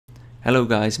Hello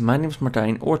guys, my name is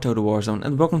Martijn or Total Warzone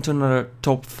and welcome to another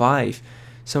top 5.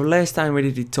 So last time we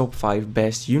did the top 5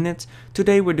 best units,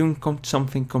 today we're doing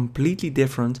something completely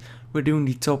different. We're doing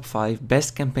the top 5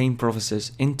 best campaign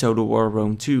provinces in Total War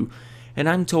Rome 2. And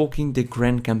I'm talking the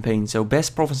Grand Campaign, so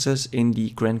best provinces in the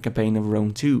Grand Campaign of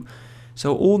Rome 2.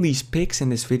 So all these picks in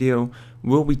this video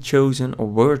will be chosen or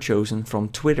were chosen from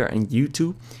Twitter and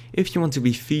YouTube. If you want to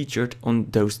be featured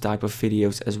on those type of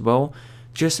videos as well,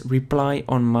 just reply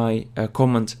on my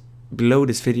comment below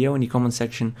this video in the comment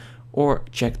section or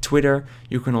check Twitter.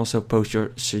 You can also post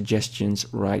your suggestions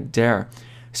right there.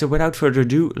 So without further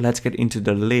ado, let's get into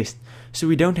the list. So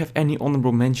we don't have any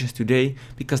honorable mentions today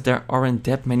because there aren't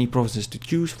that many provinces to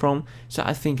choose from. So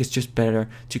I think it's just better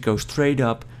to go straight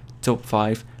up top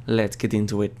 5. Let's get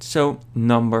into it. So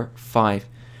number 5.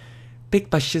 Picked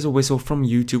by Shisselwissel from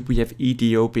YouTube, we have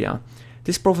Ethiopia.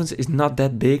 This province is not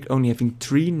that big, only having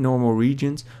 3 normal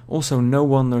regions, also no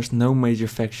wonders, no major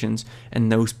factions and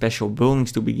no special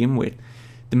buildings to begin with.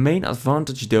 The main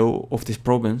advantage though of this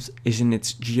province is in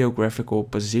its geographical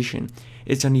position.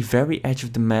 It's on the very edge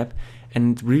of the map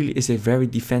and it really is a very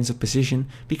defensive position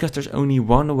because there's only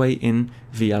one way in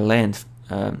via land,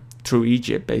 through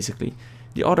Egypt basically.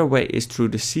 The other way is through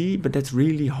the sea, but that's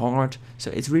really hard,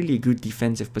 so it's really a good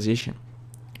defensive position.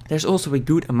 There's also a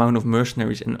good amount of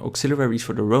mercenaries and auxiliaries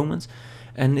for the Romans,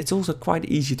 and it's also quite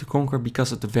easy to conquer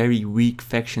because of the very weak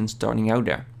factions starting out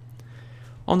there.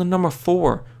 On the number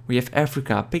 4, we have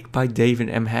Africa, picked by David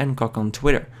M Hancock on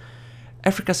Twitter.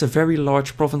 Africa is a very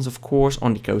large province, of course,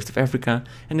 on the coast of Africa,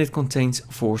 and it contains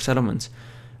 4 settlements.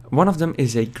 One of them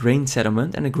is a grain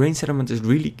settlement, and a grain settlement is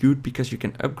really good because you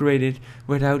can upgrade it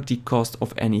without the cost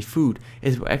of any food.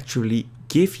 It will actually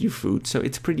give you food, so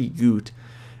it's pretty good.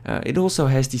 It also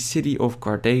has the city of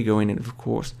Carthago in it, of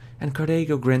course, and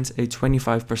Carthago grants a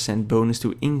 25% bonus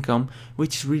to income,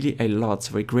 which is really a lot,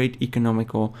 so a great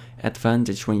economical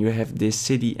advantage when you have this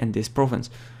city and this province.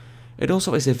 It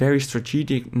also is a very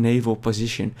strategic naval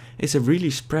position. It's a really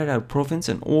spread out province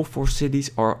and all 4 cities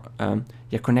are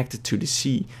connected to the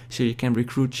sea, so you can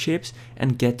recruit ships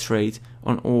and get trade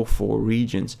on all 4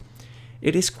 regions.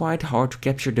 It is quite hard to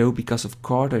capture though because of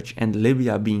Carthage and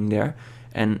Libya being there,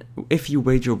 and if you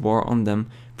wager war on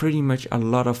them, pretty much a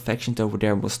lot of factions over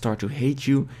there will start to hate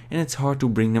you and it's hard to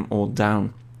bring them all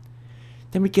down.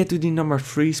 Then we get to the number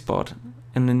 3 spot,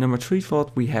 and the number 3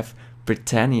 spot we have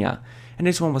Britannia, and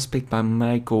this one was picked by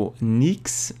Michal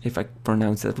Nycz, if I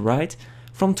pronounce that right,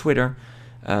 from Twitter.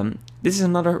 This is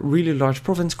another really large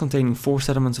province containing 4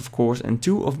 settlements, of course, and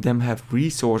 2 of them have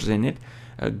resources in it,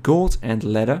 gold and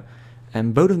leather.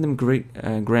 And both of them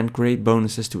grant great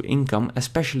bonuses to income,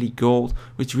 especially gold,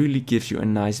 which really gives you a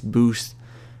nice boost.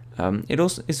 It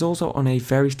is also on a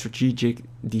very strategic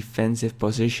defensive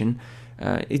position.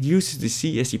 It uses the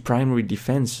sea as the primary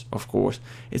defense, of course.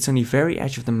 It's on the very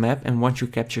edge of the map, and once you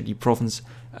capture the province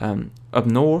up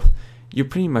north, you're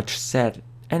pretty much set.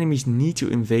 Enemies need to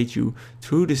invade you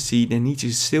through the sea, they need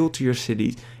to sail to your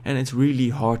cities, and it's really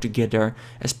hard to get there,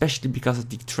 especially because of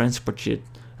the transport ship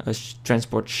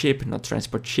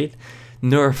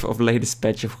nerf of latest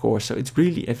patch, of course. So it's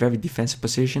really a very defensive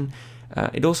position.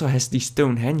 It also has the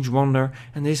Stonehenge wonder,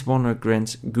 and this wonder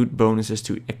grants good bonuses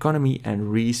to economy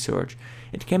and research.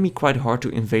 It can be quite hard to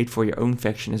invade for your own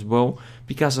faction as well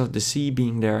because of the sea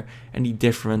being there and the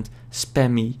different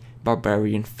spammy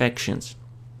barbarian factions.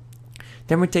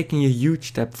 Then we're taking a huge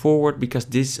step forward because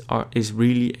this is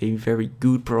really a very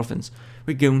good province.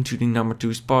 We're going to the number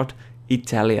 2 spot,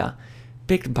 Italia.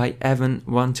 Picked by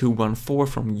Evan1214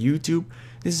 from YouTube.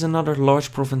 This is another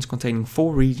large province containing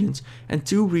 4 regions and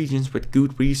 2 regions with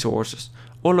good resources,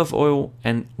 olive oil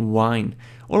and wine.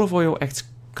 Olive oil acts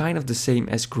kind of the same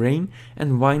as grain,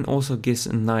 and wine also gives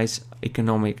a nice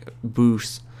economic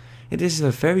boost. It is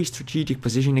a very strategic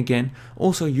position again,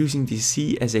 also using the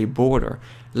sea as a border.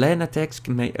 Land attacks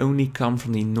may only come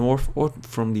from the north or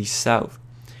from the south.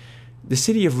 The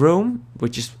city of Rome,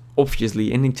 which is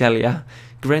obviously in Italia,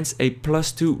 grants a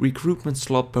 +2 recruitment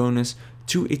slot bonus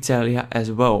to Italia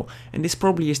as well, and this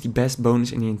probably is the best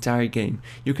bonus in the entire game.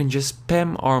 You can just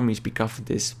spam armies because of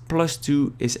this.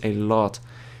 +2 is a lot.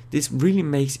 This really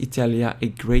makes Italia a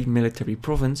great military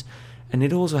province, and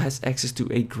it also has access to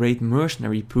a great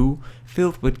mercenary pool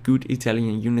filled with good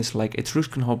Italian units like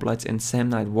Etruscan hoplites and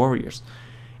Samnite warriors.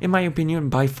 In my opinion,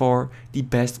 by far the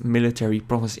best military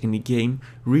province in the game,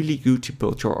 really good to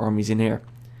build your armies in here.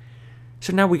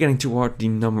 So now we're getting toward the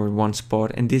number 1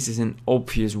 spot, and this is an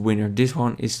obvious winner. This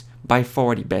one is by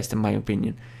far the best in my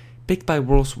opinion. Picked by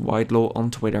World's Whitelaw on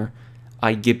Twitter,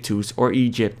 Egyptus or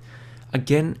Egypt.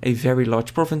 Again, a very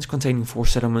large province containing 4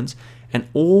 settlements and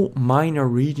all minor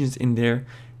regions in there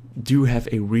do have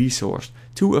a resource.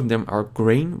 2 of them are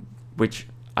grain, which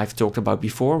I've talked about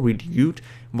before, really good.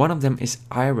 One of them is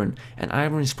iron, and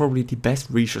iron is probably the best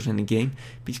resource in the game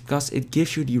because it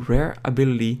gives you the rare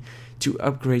ability to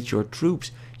upgrade your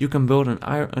troops. You can build a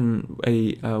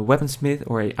weaponsmith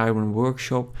or a iron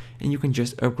workshop, and you can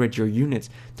just upgrade your units.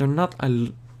 There are not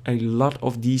a lot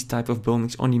of these type of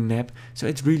buildings on the map, so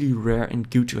it's really rare and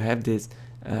good to have this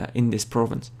in this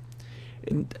province.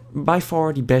 By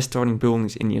far the best starting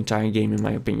buildings in the entire game in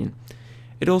my opinion.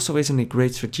 It also is in a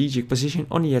great strategic position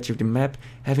on the edge of the map,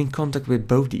 having contact with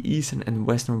both the eastern and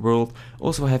western world,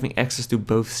 also having access to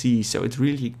both seas, so it's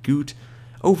really good.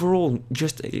 Overall,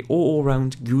 just an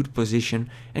all-around good position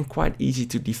and quite easy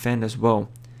to defend as well.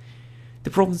 The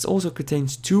province also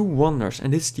contains 2 wonders,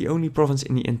 and this is the only province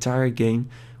in the entire game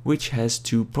which has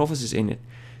 2 provinces in it.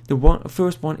 The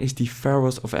first one is the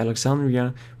Pharaohs of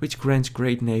Alexandria, which grants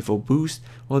great naval boost,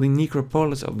 while the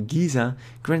Necropolis of Giza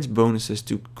grants bonuses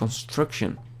to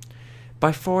construction.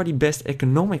 By far the best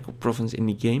economical province in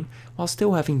the game, while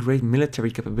still having great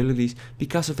military capabilities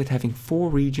because of it having 4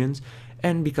 regions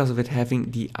and because of it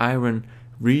having the iron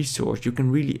resource. You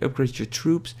can really upgrade your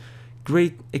troops,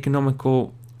 great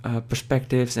economical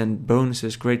perspectives and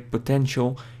bonuses, great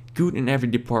potential, good in every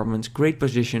department, great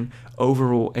position,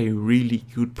 overall a really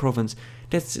good province.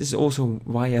 That is also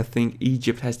why I think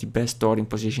Egypt has the best starting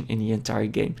position in the entire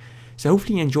game. So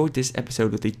hopefully you enjoyed this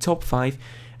episode of the top 5.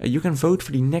 You can vote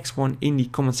for the next one in the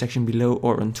comment section below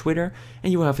or on Twitter,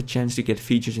 and you will have a chance to get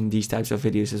features in these types of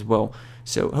videos as well.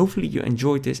 So hopefully you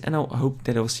enjoyed this, and I hope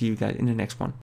that I'll see you guys in the next one.